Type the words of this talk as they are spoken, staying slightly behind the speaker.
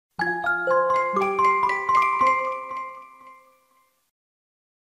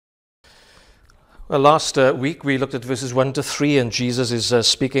Well, last week we looked at verses 1 to 3, and Jesus is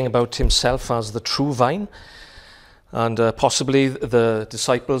speaking about himself as the true vine. And possibly the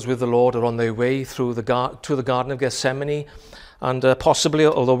disciples with the Lord are on their way through to the Garden of Gethsemane. And possibly,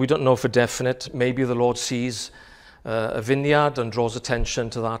 although we don't know for definite, maybe the Lord sees a vineyard and draws attention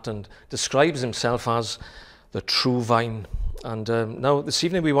to that and describes himself as the true vine. And now this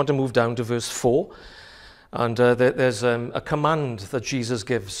evening we want to move down to verse 4. And there's a command that Jesus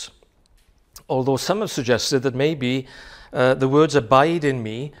gives. Although some have suggested that maybe the words abide in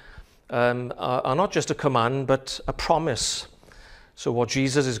me are not just a command, but a promise. So what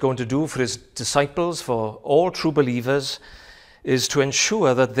Jesus is going to do for his disciples, for all true believers, is to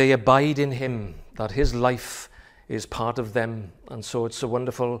ensure that they abide in him, that his life is part of them. And so it's a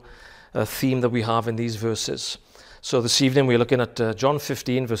wonderful theme that we have in these verses. So this evening we're looking at John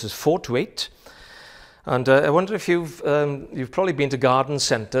 15, verses 4 to 8. And I wonder if you've probably been to garden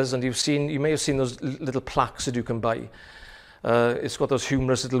centres and you may have seen those little plaques that you can buy. It's got those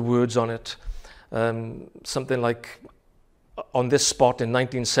humorous little words on it. Something like, on this spot in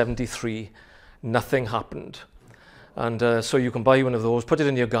 1973, nothing happened. And so you can buy one of those, put it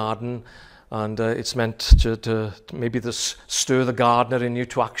in your garden, and it's meant to maybe stir the gardener in you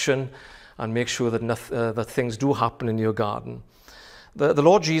to action and make sure that things do happen in your garden. The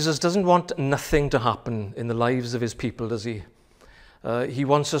Lord Jesus doesn't want nothing to happen in the lives of his people, does he? He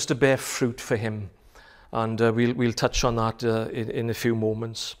wants us to bear fruit for him. And we'll touch on that in a few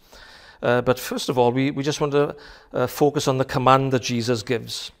moments. But first of all, we just want to focus on the command that Jesus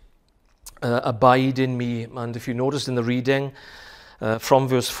gives. Abide in me. And if you noticed in the reading, from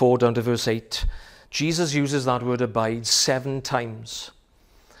verse 4 down to verse 8, Jesus uses that word abide 7 times.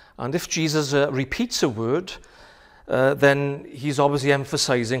 And if Jesus repeats a word, then he's obviously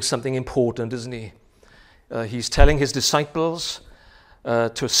emphasizing something important, isn't he? He's telling his disciples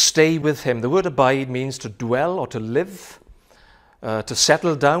to stay with him. The word abide means to dwell or to live, to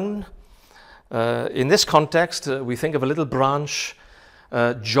settle down. In this context, we think of a little branch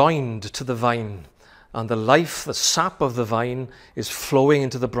joined to the vine, and the life, the sap of the vine is flowing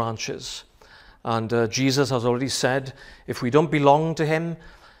into the branches. And Jesus has already said, if we don't belong to him,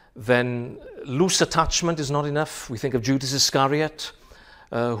 then loose attachment is not enough. We think of Judas Iscariot,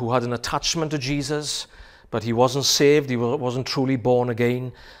 who had an attachment to Jesus, but he wasn't saved, he wasn't truly born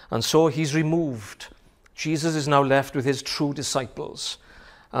again, and so he's removed. Jesus is now left with his true disciples,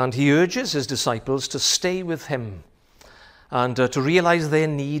 and he urges his disciples to stay with him and to realize their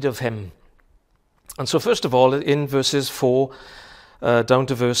need of him. And so first of all, in verses 4 down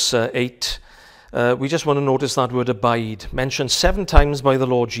to verse 8, we just want to notice that word abide, mentioned 7 times by the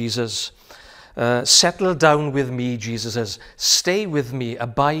Lord Jesus. Settle down with me, Jesus says. Stay with me,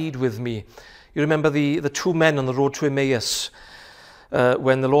 abide with me. You remember the 2 men on the road to Emmaus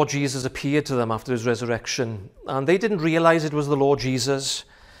when the Lord Jesus appeared to them after his resurrection. And they didn't realize it was the Lord Jesus,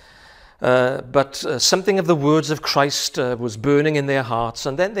 but something of the words of Christ was burning in their hearts.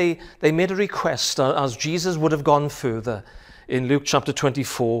 And then they made a request, as Jesus would have gone further in Luke chapter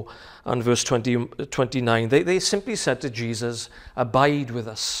 24 and verse 29. They simply said to Jesus, abide with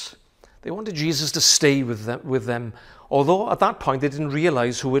us. They wanted Jesus to stay with them, although at that point they didn't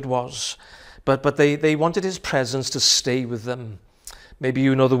realize who it was. But they wanted his presence to stay with them. Maybe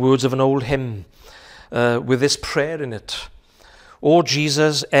you know the words of an old hymn with this prayer in it. O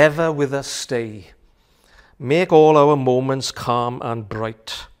Jesus, ever with us stay. Make all our moments calm and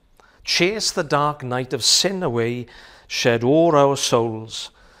bright. Chase the dark night of sin away. Shed o'er our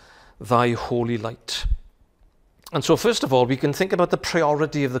souls thy holy light. And so first of all, we can think about the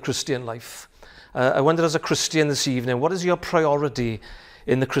priority of the Christian life. I wonder, as a Christian this evening, what is your priority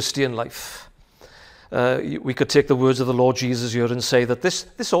in the Christian life? We could take the words of the Lord Jesus here and say that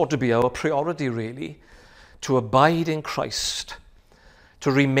this ought to be our priority, really, to abide in Christ,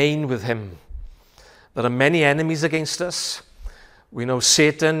 to remain with him. There are many enemies against us. We know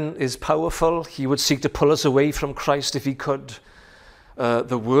Satan is powerful. He would seek to pull us away from Christ if he could.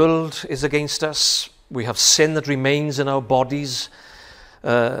 The world is against us. We have sin that remains in our bodies.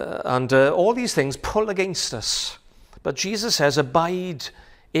 And all these things pull against us. But Jesus says, abide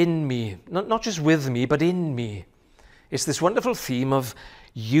in me. Not just with me, but in me. It's this wonderful theme of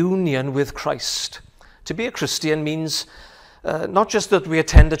union with Christ. To be a Christian means not just that we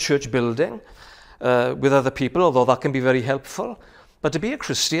attend a church building with other people, although that can be very helpful, but to be a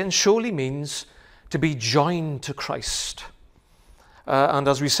Christian surely means to be joined to Christ. And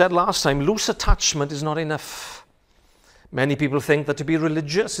as we said last time, loose attachment is not enough. Many people think that to be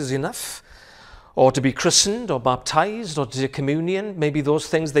religious is enough, or to be christened or baptized or to take communion. Maybe those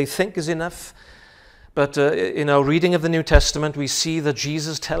things they think is enough. But in our reading of the New Testament, we see that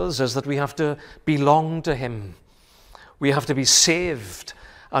Jesus tells us that we have to belong to him. We have to be saved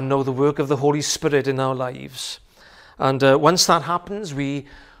and know the work of the Holy Spirit in our lives. And once that happens, we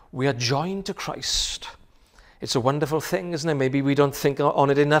are joined to Christ. It's a wonderful thing, isn't it? Maybe we don't think on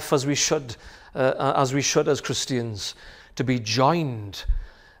it enough as we should as Christians, to be joined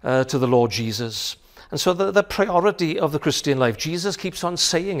to the Lord Jesus. And so the priority of the Christian life, Jesus keeps on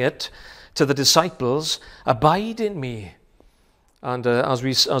saying it to the disciples, abide in me. And as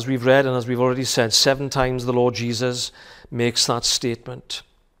we've read and as we've already said, 7 times the Lord Jesus makes that statement.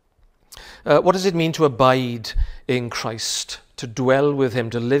 What does it mean to abide in Christ, to dwell with him,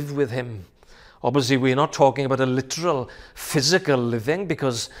 to live with him? Obviously, we're not talking about a literal physical living,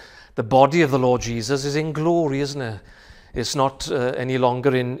 because the body of the Lord Jesus is in glory, isn't it? It's not any longer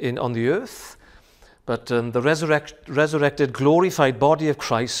on the earth, but the resurrected, glorified body of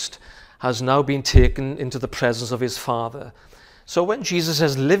Christ has now been taken into the presence of his Father. So when Jesus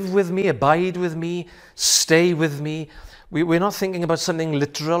says, live with me, abide with me, stay with me, we're not thinking about something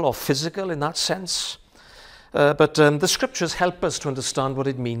literal or physical in that sense. But the scriptures help us to understand what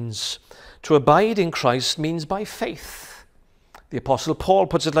it means. To abide in Christ means by faith. The Apostle Paul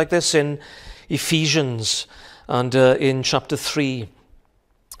puts it like this in Ephesians and in chapter 3.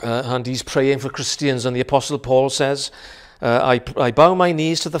 And he's praying for Christians, and the Apostle Paul says, I bow my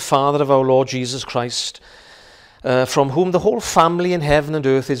knees to the Father of our Lord Jesus Christ, from whom the whole family in heaven and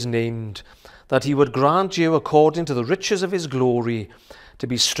earth is named, that he would grant you, according to the riches of his glory, to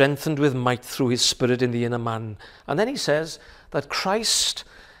be strengthened with might through his Spirit in the inner man. And then he says that Christ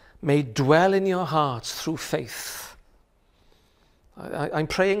may dwell in your hearts through faith. I'm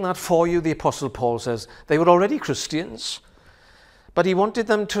praying that for you, the Apostle Paul says. They were already Christians, but he wanted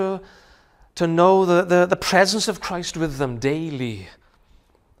them to know the presence of Christ with them daily.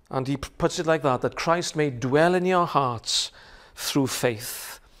 And he puts it like that Christ may dwell in your hearts through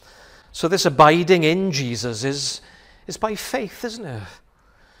faith. So this abiding in Jesus is by faith, isn't it?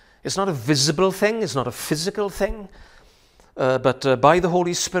 It's not a visible thing, it's not a physical thing, but by the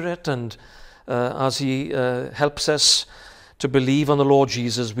Holy Spirit, and as he helps us to believe on the Lord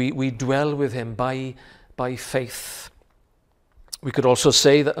Jesus, we dwell with him by faith. We could also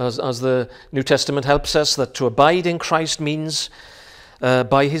say that as the New Testament helps us, that to abide in Christ means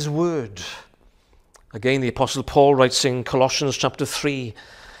by his word. Again, the Apostle Paul writes in Colossians chapter 3,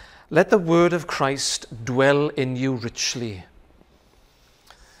 let the word of Christ dwell in you richly.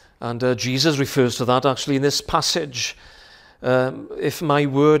 And Jesus refers to that actually in this passage. If my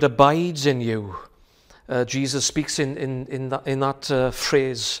word abides in you, Jesus speaks in that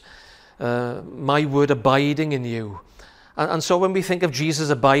phrase, my word abiding in you. And so when we think of Jesus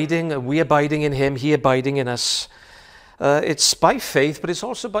abiding, we abiding in him, he abiding in us, it's by faith, but it's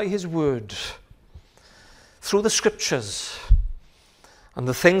also by his word. Through the scriptures and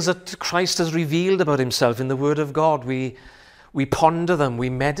the things that Christ has revealed about himself in the word of God, we ponder them, we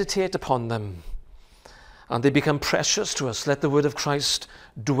meditate upon them, and they become precious to us. Let the word of Christ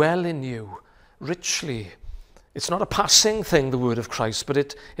dwell in you richly. It's not a passing thing, the word of Christ, but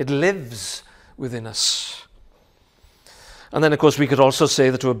it lives within us. And then, of course, we could also say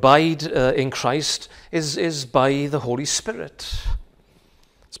that to abide in Christ is by the Holy Spirit.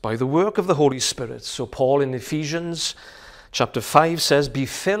 It's by the work of the Holy Spirit. So Paul in Ephesians chapter 5 says, be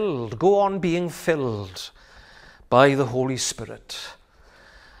filled, go on being filled by the Holy Spirit.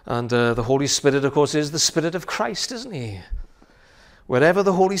 And the Holy Spirit, of course, is the Spirit of Christ, isn't he? Wherever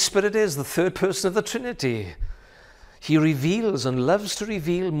the Holy Spirit is, the third person of the Trinity, he reveals and loves to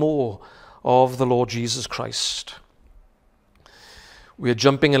reveal more of the Lord Jesus Christ. We're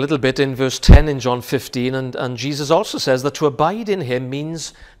jumping a little bit in verse 10 in John 15, and Jesus also says that to abide in him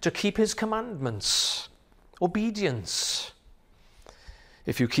means to keep his commandments, obedience.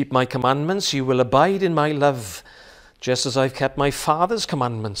 If you keep my commandments, you will abide in my love, just as I've kept my Father's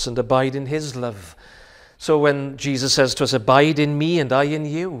commandments and abide in his love. So when Jesus says to us, abide in me and I in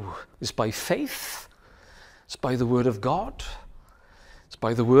you, it's by faith, it's by the word of God, it's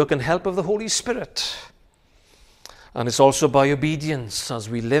by the work and help of the Holy Spirit. And it's also by obedience as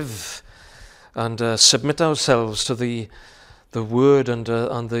we live and submit ourselves to the word and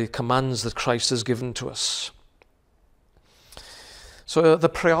the commands that Christ has given to us. So the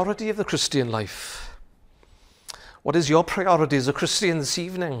priority of the Christian life. What is your priority as a Christian this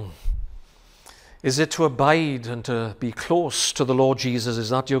evening? Is it to abide and to be close to the Lord Jesus? Is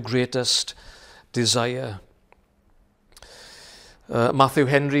that your greatest desire? Matthew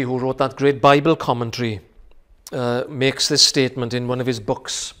Henry, who wrote that great Bible commentary, makes this statement in one of his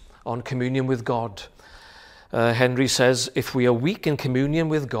books on communion with God. Henry says, if we are weak in communion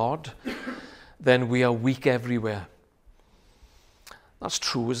with God, then we are weak everywhere. That's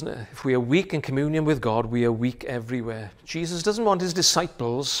true, isn't it? If we are weak in communion with God, we are weak everywhere. Jesus doesn't want his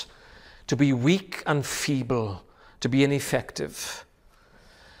disciples to be weak and feeble, to be ineffective.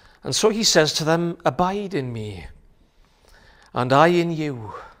 And so he says to them, abide in me, and I in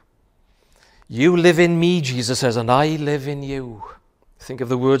you. You live in me, Jesus says, and I live in you. Think of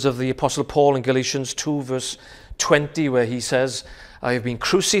the words of the Apostle Paul in Galatians 2, verse 20, where he says, I have been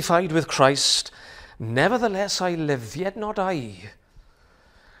crucified with Christ, nevertheless I live, yet not I,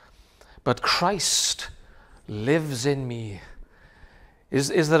 but Christ lives in me.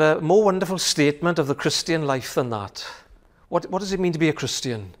 Is there a more wonderful statement of the Christian life than that? What does it mean to be a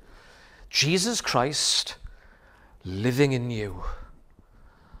Christian? Jesus Christ living in you.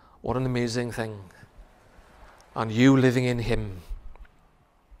 What an amazing thing. And you living in him.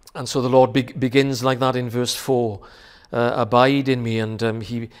 And so the Lord begins like that in verse 4. Abide in me, and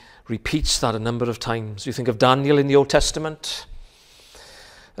he repeats that a number of times. You think of Daniel in the Old Testament.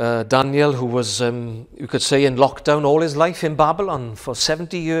 Daniel, who was, you could say, in lockdown all his life in Babylon for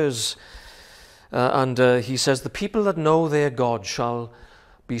 70 years. And he says, the people that know their God shall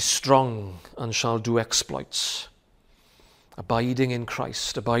be strong and shall do exploits. Abiding in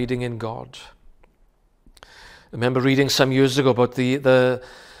Christ, abiding in God. I remember reading some years ago about the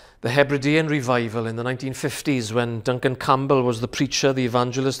Hebridean revival in the 1950s when Duncan Campbell was the preacher, the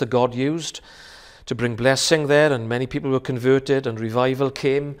evangelist that God used to bring blessing there, and many people were converted, and revival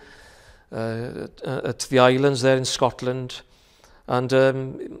came at the islands there in Scotland.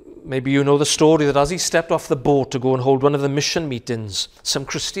 And maybe you know the story that as he stepped off the boat to go and hold one of the mission meetings, some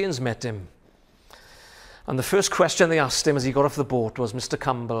Christians met him. And the first question they asked him as he got off the boat was, Mr.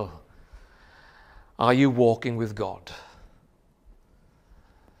 Campbell, are you walking with God?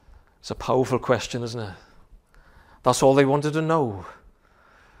 It's a powerful question, isn't it? That's all they wanted to know.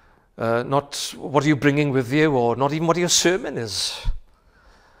 Not what are you bringing with you, or not even what your sermon is,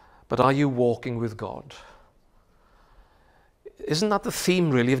 but are you walking with God? Isn't that the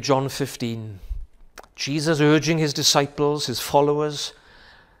theme really of John 15? Jesus urging his disciples, his followers,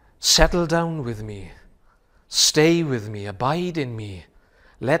 settle down with me, stay with me, abide in me,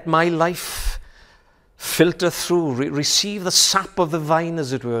 let my life filter through, receive the sap of the vine,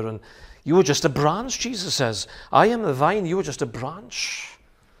 as it were. And you are just a branch, Jesus says. I am the vine, you are just a branch.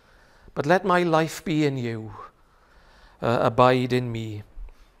 But let my life be in you. Abide in me.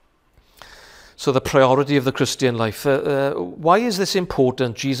 So the priority of the Christian life. Why is this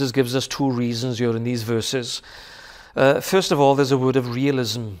important? Jesus gives us two reasons here in these verses. First of all, there's a word of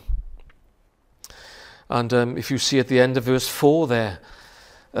realism. And if you see at the end of verse 4 there,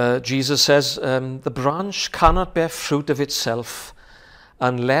 Jesus says, the branch cannot bear fruit of itself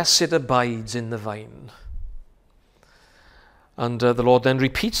unless it abides in the vine. And the Lord then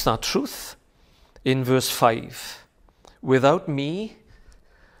repeats that truth in verse 5. Without me,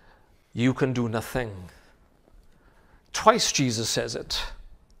 you can do nothing. Twice Jesus says it.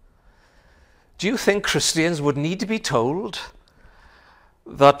 Do you think Christians would need to be told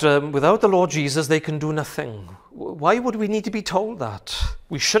that without the Lord Jesus they can do nothing? Why would we need to be told that?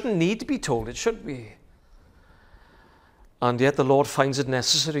 We shouldn't need to be told it, should we? And yet the Lord finds it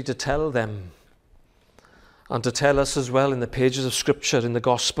necessary to tell them, and to tell us as well in the pages of Scripture, in the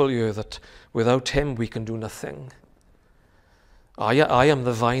Gospel here, that without him we can do nothing. I am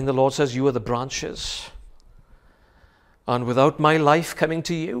the vine, the Lord says, you are the branches. And without my life coming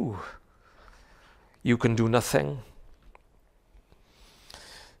to you, you can do nothing.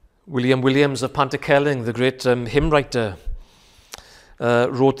 William Williams of Pantycelyn, the great hymn writer,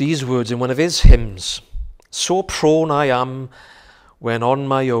 wrote these words in one of his hymns. So prone I am, when on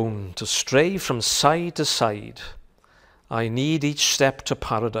my own, to stray from side to side. I need each step to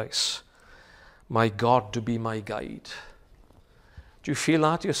paradise, my God to be my guide. Do you feel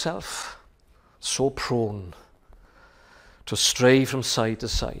that yourself? So prone to stray from side to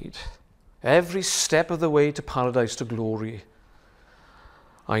side. Every step of the way to paradise, to glory.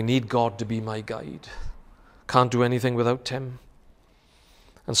 I need God to be my guide. Can't do anything without him.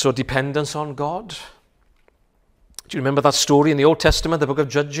 And so dependence on God. Do you remember that story in the Old Testament, the book of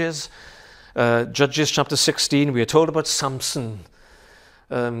Judges? Judges chapter 16, we are told about Samson.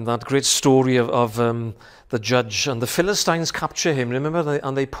 That great story of the judge. And the Philistines capture him, remember?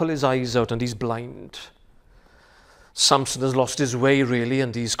 And they pull his eyes out and he's blind. Samson has lost his way, really,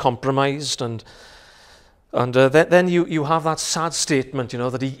 and he's compromised. And then you have that sad statement,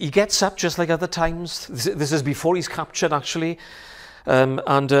 that he gets up just like other times. This is before he's captured, actually.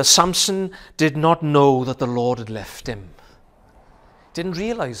 And Samson did not know that the Lord had left him. Didn't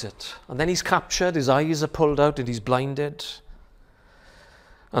realize it. And then he's captured, his eyes are pulled out and he's blinded.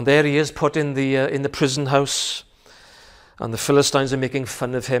 And there he is put in the prison house, and the Philistines are making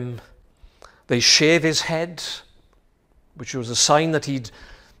fun of him. They shave his head, which was a sign that he'd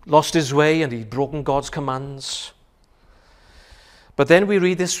lost his way and he'd broken God's commands. But then we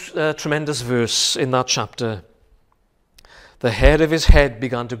read this tremendous verse in that chapter. The hair of his head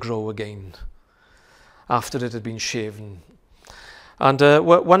began to grow again after it had been shaven. And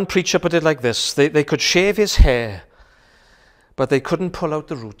one preacher put it like this: they could shave his hair, but they couldn't pull out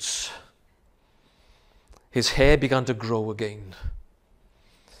the roots. His hair began to grow again.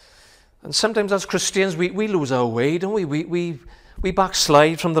 And sometimes as Christians, we lose our way, don't we? We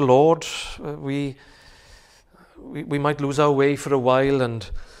backslide from the Lord. We might lose our way for a while,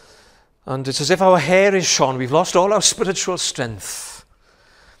 and it's as if our hair is shorn. We've lost all our spiritual strength.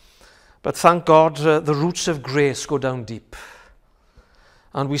 But thank God, the roots of grace go down deep.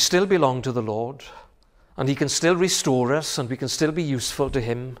 And we still belong to the Lord. And he can still restore us, and we can still be useful to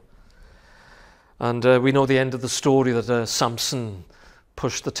him. And we know the end of the story, that Samson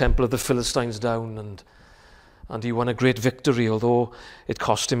pushed the temple of the Philistines down, and he won a great victory, although it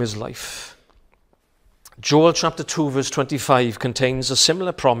cost him his life. Joel chapter 2 verse 25 contains a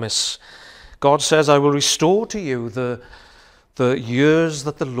similar promise. God says, I will restore to you the years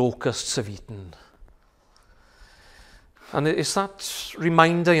that the locusts have eaten. And it's that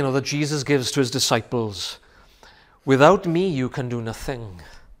reminder, that Jesus gives to his disciples. Without me, you can do nothing.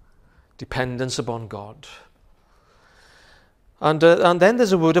 Dependence upon God. And then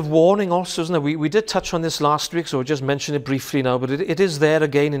there's a word of warning also, isn't there? We did touch on this last week, so I'll just mention it briefly now, but it is there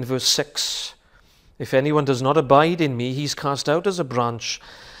again in verse 6. If anyone does not abide in me, he's cast out as a branch,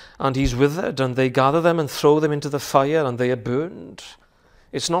 and he's withered, and they gather them and throw them into the fire, and they are burned.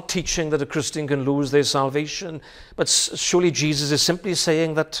 It's not teaching that a Christian can lose their salvation, but surely Jesus is simply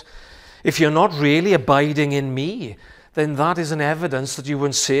saying that if you're not really abiding in me, then that is an evidence that you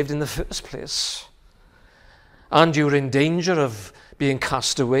weren't saved in the first place. And you're in danger of being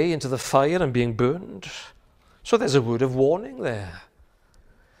cast away into the fire and being burned. So there's a word of warning there.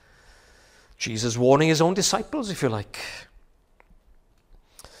 Jesus warning his own disciples, if you like.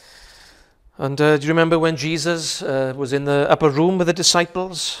 And do you remember when Jesus was in the upper room with the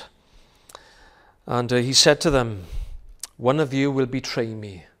disciples? And he said to them, one of you will betray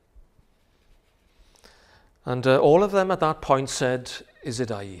me. And all of them at that point said, is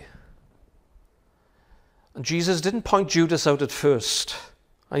it I? And Jesus didn't point Judas out at first.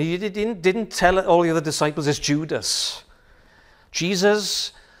 And he didn't tell all the other disciples it's Judas.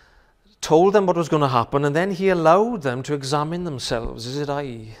 Jesus told them what was going to happen, and then he allowed them to examine themselves. Is it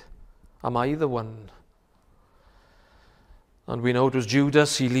I? Am I the one? And we know it was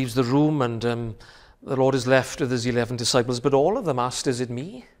Judas. He leaves the room, and the Lord is left with his 11 disciples. But all of them asked, is it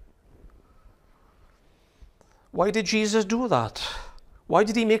me? Why did Jesus do that? Why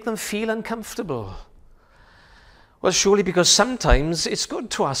did he make them feel uncomfortable? Well, surely because sometimes it's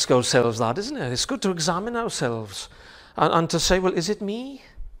good to ask ourselves that, isn't it? It's good to examine ourselves and to say, well, is it me?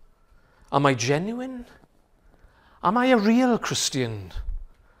 Am I genuine? Am I a real Christian?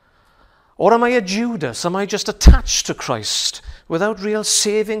 Or am I a Judas? Am I just attached to Christ without real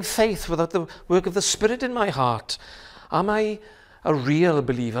saving faith, without the work of the Spirit in my heart? Am I a real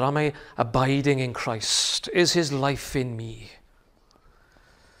believer? Am I abiding in Christ? Is his life in me?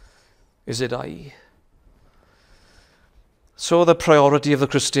 Is it I? So the priority of the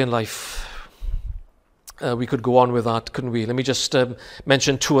Christian life. We could go on with that, couldn't we? Let me just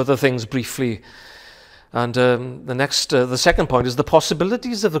mention two other things briefly. And the second point is the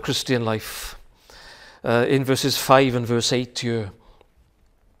possibilities of the Christian life in verses 5 and verse 8 here.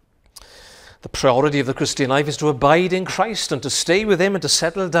 The priority of the Christian life is to abide in Christ and to stay with him and to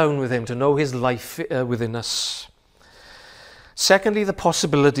settle down with him, to know his life within us. Secondly, the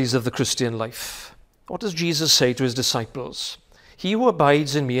possibilities of the Christian life. What does Jesus say to his disciples? He who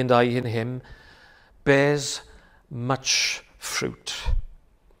abides in me and I in him bears much fruit.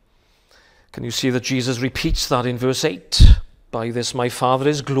 Can you see that Jesus repeats that in verse 8? By this my Father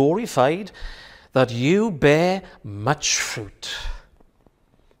is glorified, that you bear much fruit.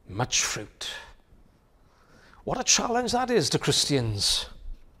 Much fruit. What a challenge that is to Christians.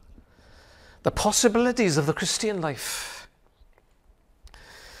 The possibilities of the Christian life.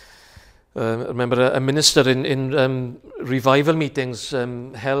 I remember a minister in revival meetings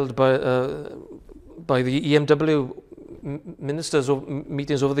held by the EMW ministers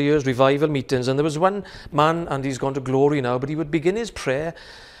meetings over the years, revival meetings, and there was one man, and he's gone to glory now, but he would begin his prayer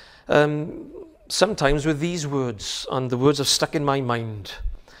sometimes with these words, and the words have stuck in my mind.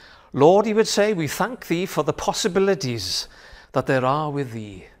 Lord, he would say, we thank thee for the possibilities that there are with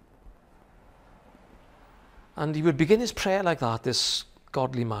thee. And he would begin his prayer like that, this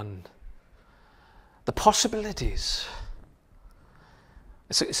godly man. The possibilities.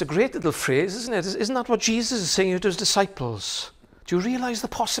 It's a great little phrase, isn't it? Isn't that what Jesus is saying to his disciples? Do you realize the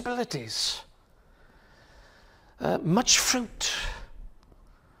possibilities? Much fruit.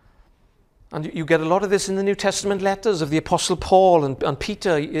 And you get a lot of this in the New Testament letters of the Apostle Paul and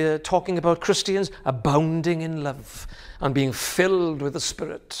Peter talking about Christians abounding in love and being filled with the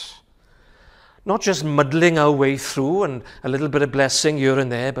Spirit. Not just muddling our way through and a little bit of blessing here and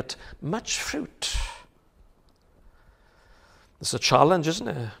there, but much fruit. It's a challenge, isn't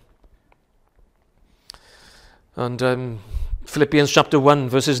it? And Philippians chapter 1,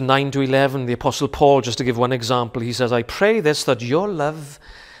 verses 9 to 11, the Apostle Paul, just to give one example, he says, I pray this, that your love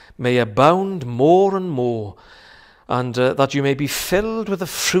may abound more and more, and that you may be filled with the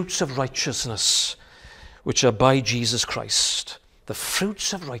fruits of righteousness, which are by Jesus Christ. The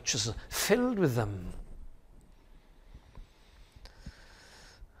fruits of righteousness, filled with them.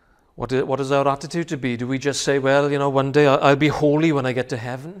 What is our attitude to be? Do we just say, well, one day I'll be holy when I get to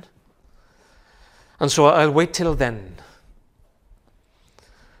heaven, and so I'll wait till then?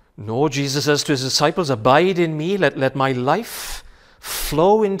 No, Jesus says to his disciples, abide in me, let my life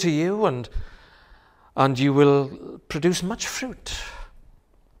flow into you, and you will produce much fruit.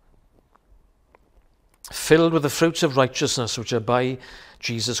 Filled with the fruits of righteousness, which are by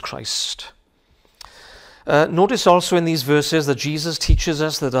Jesus Christ. Notice also in these verses that Jesus teaches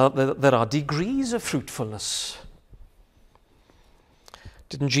us that there are degrees of fruitfulness.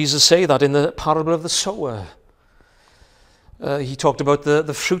 Didn't Jesus say that in the parable of the sower? He talked about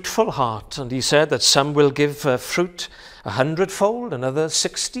the fruitful heart, and he said that some will give fruit 100-fold, another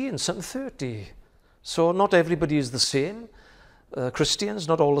 60, and some 30. So not everybody is the same. Christians,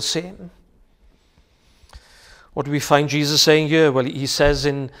 not all the same. What do we find Jesus saying here? Well, he says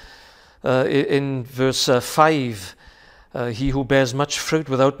in verse 5, he who bears much fruit,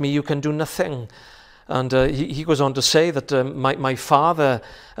 without me you can do nothing. And he goes on to say that my Father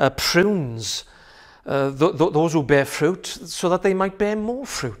prunes those who bear fruit so that they might bear more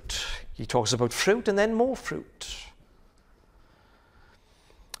fruit. He talks about fruit and then more fruit.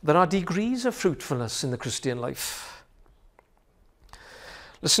 There are degrees of fruitfulness in the Christian life.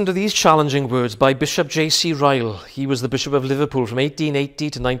 Listen to these challenging words by Bishop J.C. Ryle. He was the Bishop of Liverpool from 1880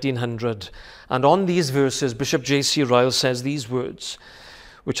 to 1900. And on these verses, Bishop J.C. Ryle says these words,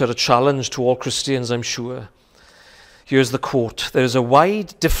 which are a challenge to all Christians, I'm sure. Here's the quote. There is a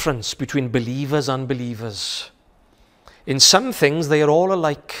wide difference between believers and unbelievers. In some things, they are all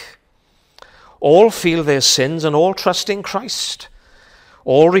alike. All feel their sins and all trust in Christ.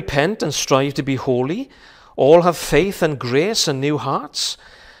 All repent and strive to be holy. All have faith and grace and new hearts,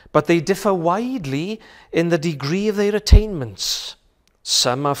 but they differ widely in the degree of their attainments.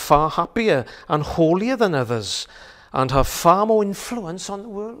 Some are far happier and holier than others and have far more influence on the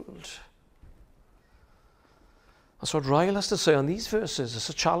world. That's what Ryle has to say on these verses. It's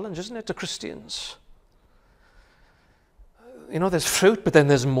a challenge, isn't it, to Christians? There's fruit, but then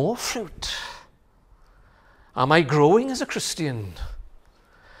there's more fruit. Am I growing as a Christian?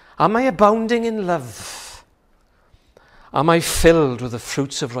 Am I abounding in love? Am I filled with the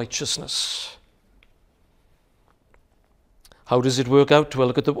fruits of righteousness? How does it work out? Well,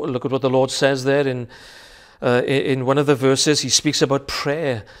 look at what the Lord says there in one of the verses. He speaks about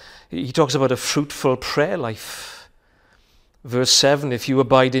prayer. He talks about a fruitful prayer life. Verse 7, if you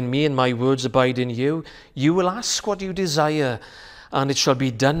abide in me and my words abide in you, you will ask what you desire, and it shall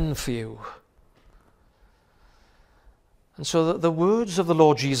be done for you. And so the words of the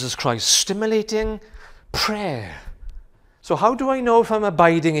Lord Jesus Christ, stimulating prayer. So how do I know if I'm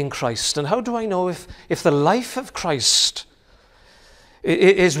abiding in Christ? And how do I know if the life of Christ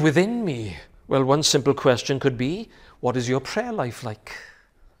is within me? Well, one simple question could be, what is your prayer life like?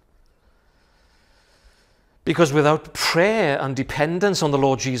 Because without prayer and dependence on the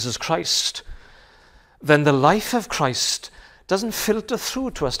Lord Jesus Christ, then the life of Christ doesn't filter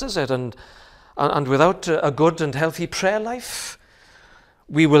through to us, does it? And without a good and healthy prayer life,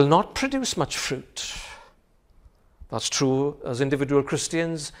 we will not produce much fruit. That's true as individual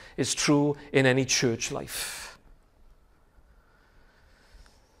Christians. It's true in any church life.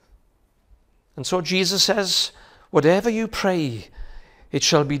 And so Jesus says, whatever you pray, it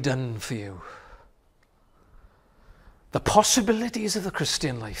shall be done for you. The possibilities of the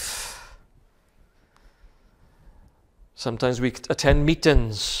Christian life. Sometimes we attend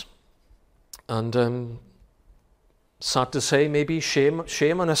meetings, and sad to say, maybe shame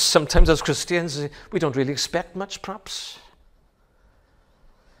on us sometimes as Christians. We don't really expect much, perhaps.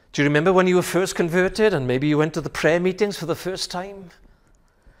 Do you remember when you were first converted and maybe you went to the prayer meetings for the first time?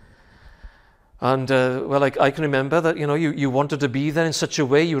 And, well, I can remember that, you wanted to be there in such a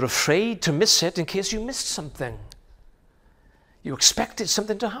way you were afraid to miss it in case you missed something. You expected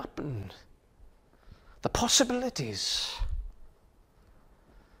something to happen. The possibilities.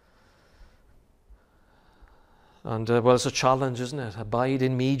 And, well, it's a challenge, isn't it? Abide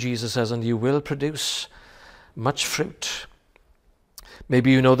in me, Jesus says, and you will produce much fruit.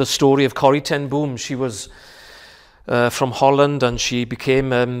 Maybe you know the story of Corrie ten Boom. She was from Holland, and she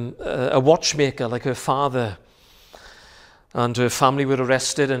became a watchmaker like her father. And her family were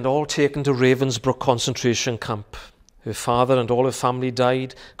arrested and all taken to Ravensbrück concentration camp. Her father and all her family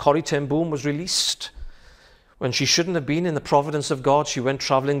died. Corrie ten Boom was released. When she shouldn't have been, in the providence of God, she went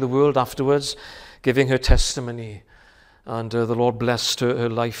traveling the world afterwards, giving her testimony. And the Lord blessed her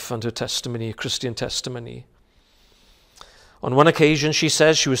life and her testimony, Christian testimony. On one occasion, she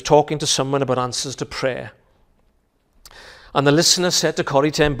says she was talking to someone about answers to prayer. And the listener said to Corrie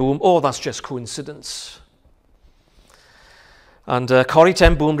ten Boom, "Oh, that's just coincidence." And Corrie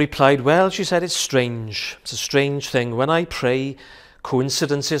ten Boom replied, "Well," she said, "it's strange. It's a strange thing. When I pray,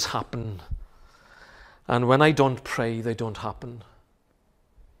 coincidences happen. And when I don't pray, they don't happen."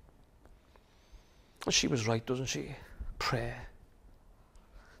 Well, she was right, wasn't she? Prayer.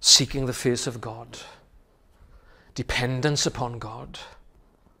 Seeking the face of God. Dependence upon God.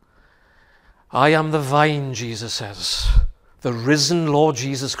 I am the vine, Jesus says. The risen Lord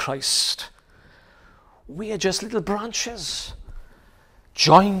Jesus Christ. We are just little branches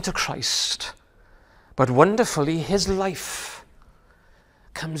joined to Christ. But wonderfully, his life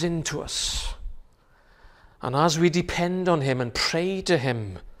comes into us. And as we depend on him and pray to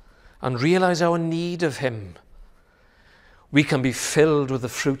him and realize our need of him, we can be filled with the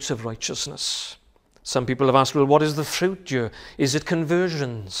fruits of righteousness. Some people have asked, well, what is the fruit, dear? Is it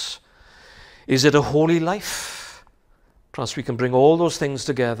conversions? Is it a holy life? Perhaps we can bring all those things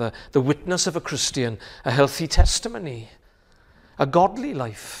together. The witness of a Christian, a healthy testimony, a godly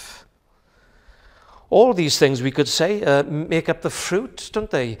life. All these things, we could say, make up the fruit, don't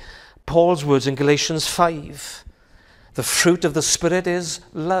they? Paul's words in Galatians 5. The fruit of the Spirit is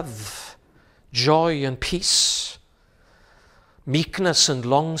love, joy and peace, meekness and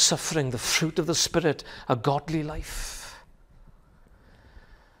long-suffering. The fruit of the Spirit, a godly life.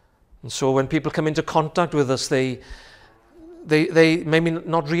 And so when people come into contact with us, they maybe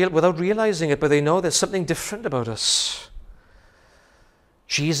not without realizing it, but they know there's something different about us.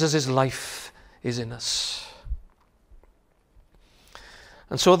 Jesus' life is in us.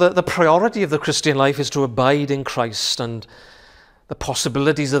 And so the priority of the Christian life is to abide in Christ, and the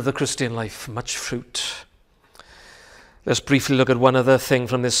possibilities of the Christian life, much fruit. Let's briefly look at one other thing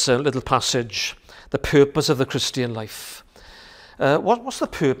from this little passage, the purpose of the Christian life. What's the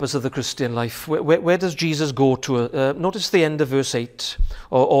purpose of the Christian life? Where does Jesus go to? Notice the end of verse 8,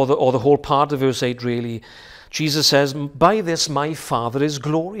 or the whole part of verse 8 really. Jesus says, "By this my Father is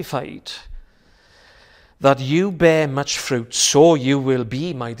glorified, that you bear much fruit, so you will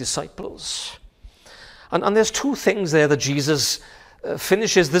be my disciples." And there's two things there that Jesus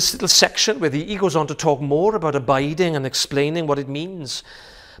finishes this little section with. He goes on to talk more about abiding and explaining what it means.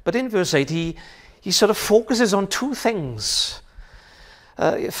 But in verse 8, he sort of focuses on two things.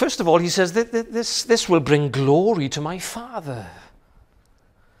 First of all, he says that this will bring glory to my Father.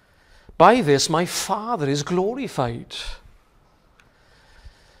 By this, my Father is glorified.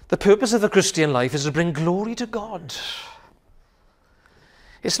 The purpose of the Christian life is to bring glory to God.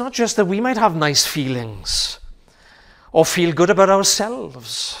 It's not just that we might have nice feelings or feel good about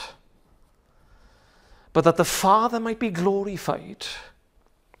ourselves, but that the Father might be glorified.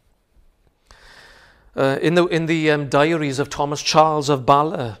 In the diaries of Thomas Charles of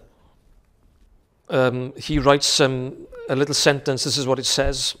Bala, he writes a little sentence. This is what it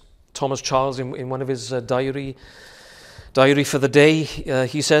says. Thomas Charles, in one of his diary for the day,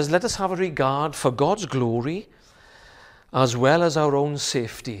 he says, "Let us have a regard for God's glory as well as our own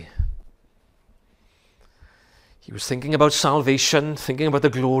safety." He was thinking about salvation, thinking about the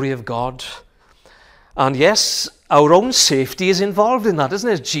glory of God. And yes, our own safety is involved in that, isn't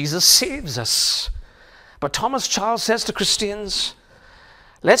it? Jesus saves us. But Thomas Charles says to Christians,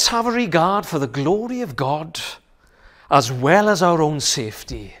 let's have a regard for the glory of God as well as our own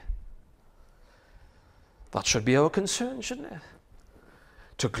safety. That should be our concern, shouldn't it?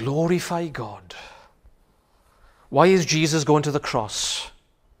 To glorify God. Why is Jesus going to the cross?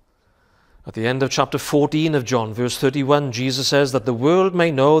 At the end of chapter 14 of John, verse 31, Jesus says that the world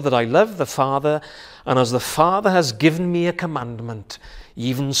may know that I love the Father, and as the Father has given me a commandment,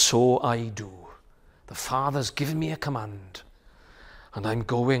 even so I do. The Father's given me a command. and I'm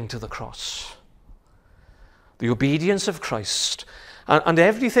going to the cross. The obedience of Christ and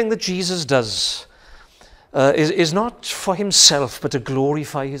everything that Jesus does is not for himself, but to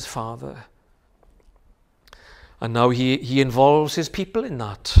glorify his Father. And now he involves his people in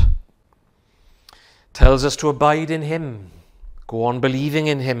that. Tells us to abide in him, go on believing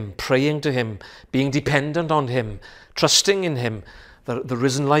in him, praying to him, being dependent on him, trusting in him. The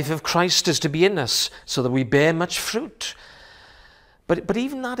risen life of Christ is to be in us so that we bear much fruit. But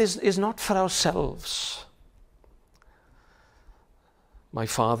even that is not for ourselves. My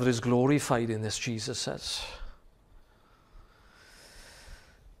Father is glorified in this, Jesus says.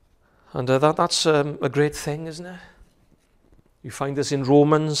 And that's a great thing, isn't it? You find this in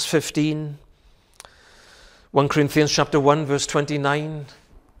Romans 15, 1 Corinthians chapter 1, verse 29.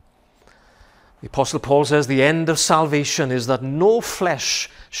 The Apostle Paul says, the end of salvation is that no flesh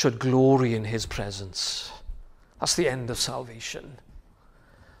should glory in his presence. That's the end of salvation.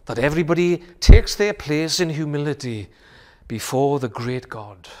 That everybody takes their place in humility before the great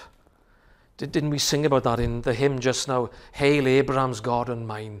God. Didn't we sing about that in the hymn just now? Hail Abraham's God and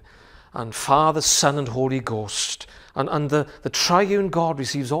mine, and Father, Son, and Holy Ghost. And the triune God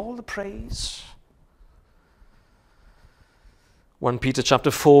receives all the praise. 1 Peter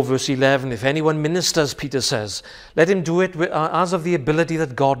chapter 4, verse 11, if anyone ministers, Peter says, let him do it as of the ability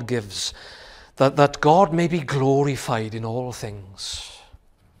that God gives, that God may be glorified in all things.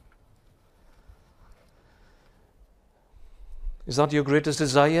 Is that your greatest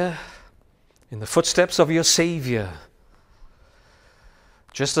desire? In the footsteps of your Savior.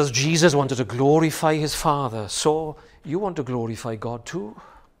 Just as Jesus wanted to glorify his Father, so you want to glorify God too.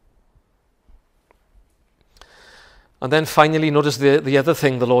 And then finally, notice the other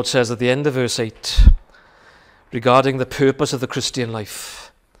thing the Lord says at the end of verse 8 regarding the purpose of the Christian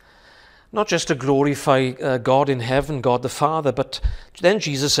life. Not just to glorify God in heaven, God the Father, but then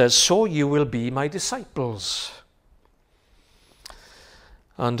Jesus says, so you will be my disciples.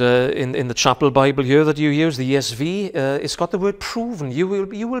 And in the chapel Bible here that you use, the ESV, it's got the word proven. You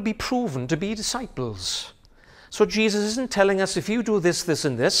will be proven to be disciples. So Jesus isn't telling us if you do this, this,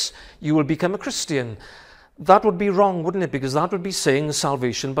 and this, you will become a Christian. That would be wrong, wouldn't it? Because that would be saying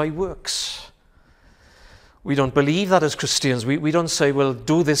salvation by works. We don't believe that as Christians. We don't say, well,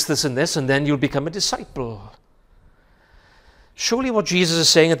 do this, this, and this, and then you'll become a disciple. Surely what Jesus is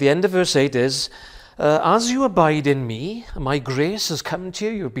saying at the end of verse 8 is, as you abide in me, my grace has come to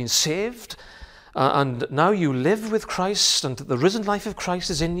you, you've been saved, and now you live with Christ, and the risen life of Christ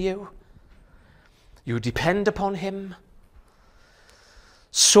is in you. You depend upon him.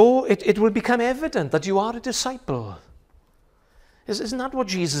 So it will become evident that you are a disciple. Isn't that what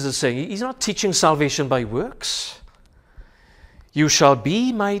Jesus is saying? He's not teaching salvation by works. You shall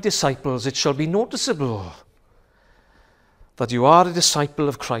be my disciples. It shall be noticeable that you are a disciple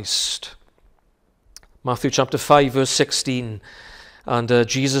of Christ. Matthew chapter 5, verse 16. And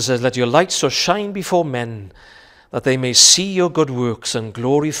Jesus says, let your light so shine before men that they may see your good works and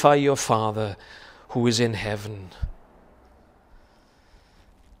glorify your Father who is in heaven.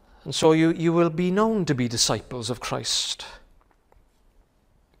 And so you will be known to be disciples of Christ.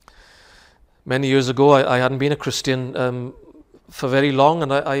 Many years ago, I hadn't been a Christian for very long,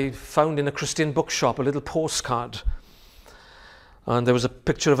 and I found in a Christian bookshop a little postcard. And there was a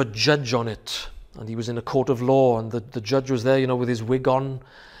picture of a judge on it. And he was in a court of law, and the judge was there, with his wig on.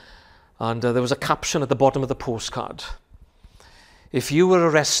 And there was a caption at the bottom of the postcard. If you were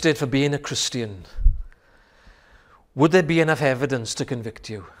arrested for being a Christian, would there be enough evidence to convict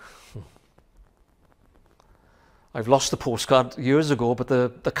you? I've lost the postcard years ago, but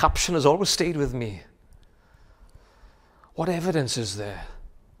the caption has always stayed with me. What evidence is there?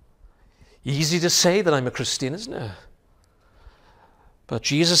 Easy to say that I'm a Christian, isn't it? But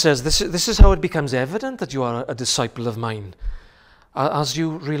Jesus says, this is how it becomes evident that you are a disciple of mine. As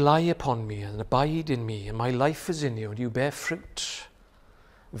you rely upon me and abide in me, and my life is in you, and you bear fruit,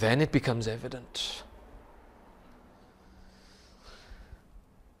 then it becomes evident.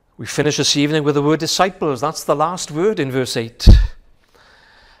 We finish this evening with the word disciples. That's the last word in verse 8.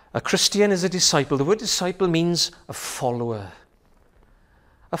 A Christian is a disciple. The word disciple means a follower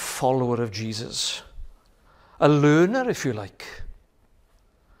of Jesus, a learner, if you like.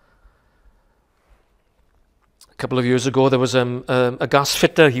 A couple of years ago, there was a gas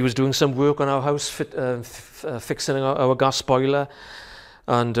fitter. He was doing some work on our house, fixing our gas boiler.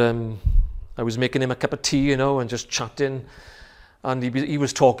 And I was making him a cup of tea, and just chatting. And he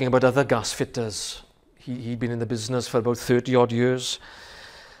was talking about other gas fitters. He'd been in the business for about 30-odd years.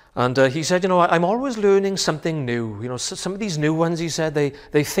 And he said, I'm always learning something new. Some of these new ones, he said,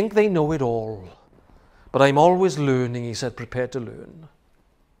 they think they know it all. But I'm always learning, he said, prepared to learn.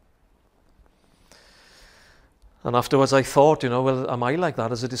 And afterwards I thought, well, am I like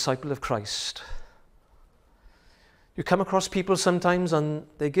that as a disciple of Christ? You come across people sometimes and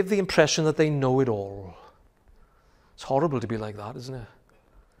they give the impression that they know it all. It's horrible to be like that, isn't it?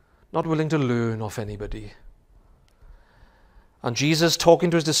 Not willing to learn off anybody. And Jesus,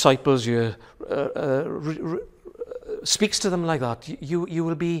 talking to his disciples here, speaks to them like that. You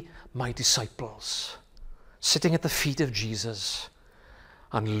will be my disciples, sitting at the feet of Jesus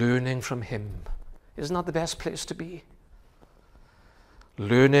and learning from him. Isn't that the best place to be?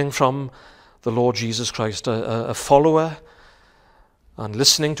 Learning from the Lord Jesus Christ, a follower, and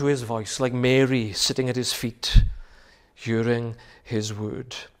listening to his voice, like Mary sitting at his feet, hearing his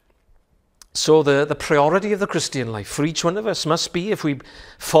word. So the priority of the Christian life for each one of us must be, if we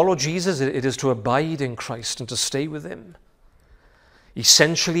follow Jesus, it is to abide in Christ and to stay with him,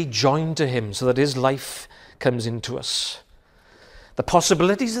 essentially joined to him so that his life comes into us. The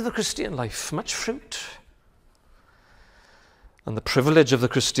possibilities of the Christian life, much fruit. And the privilege of the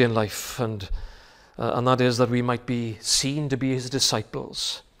Christian life, and that is that we might be seen to be his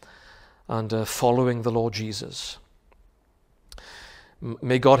disciples and following the Lord Jesus.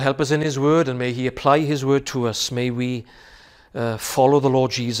 May God help us in his word, and may he apply his word to us. May we follow the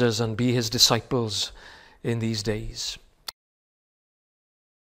Lord Jesus and be his disciples in these days.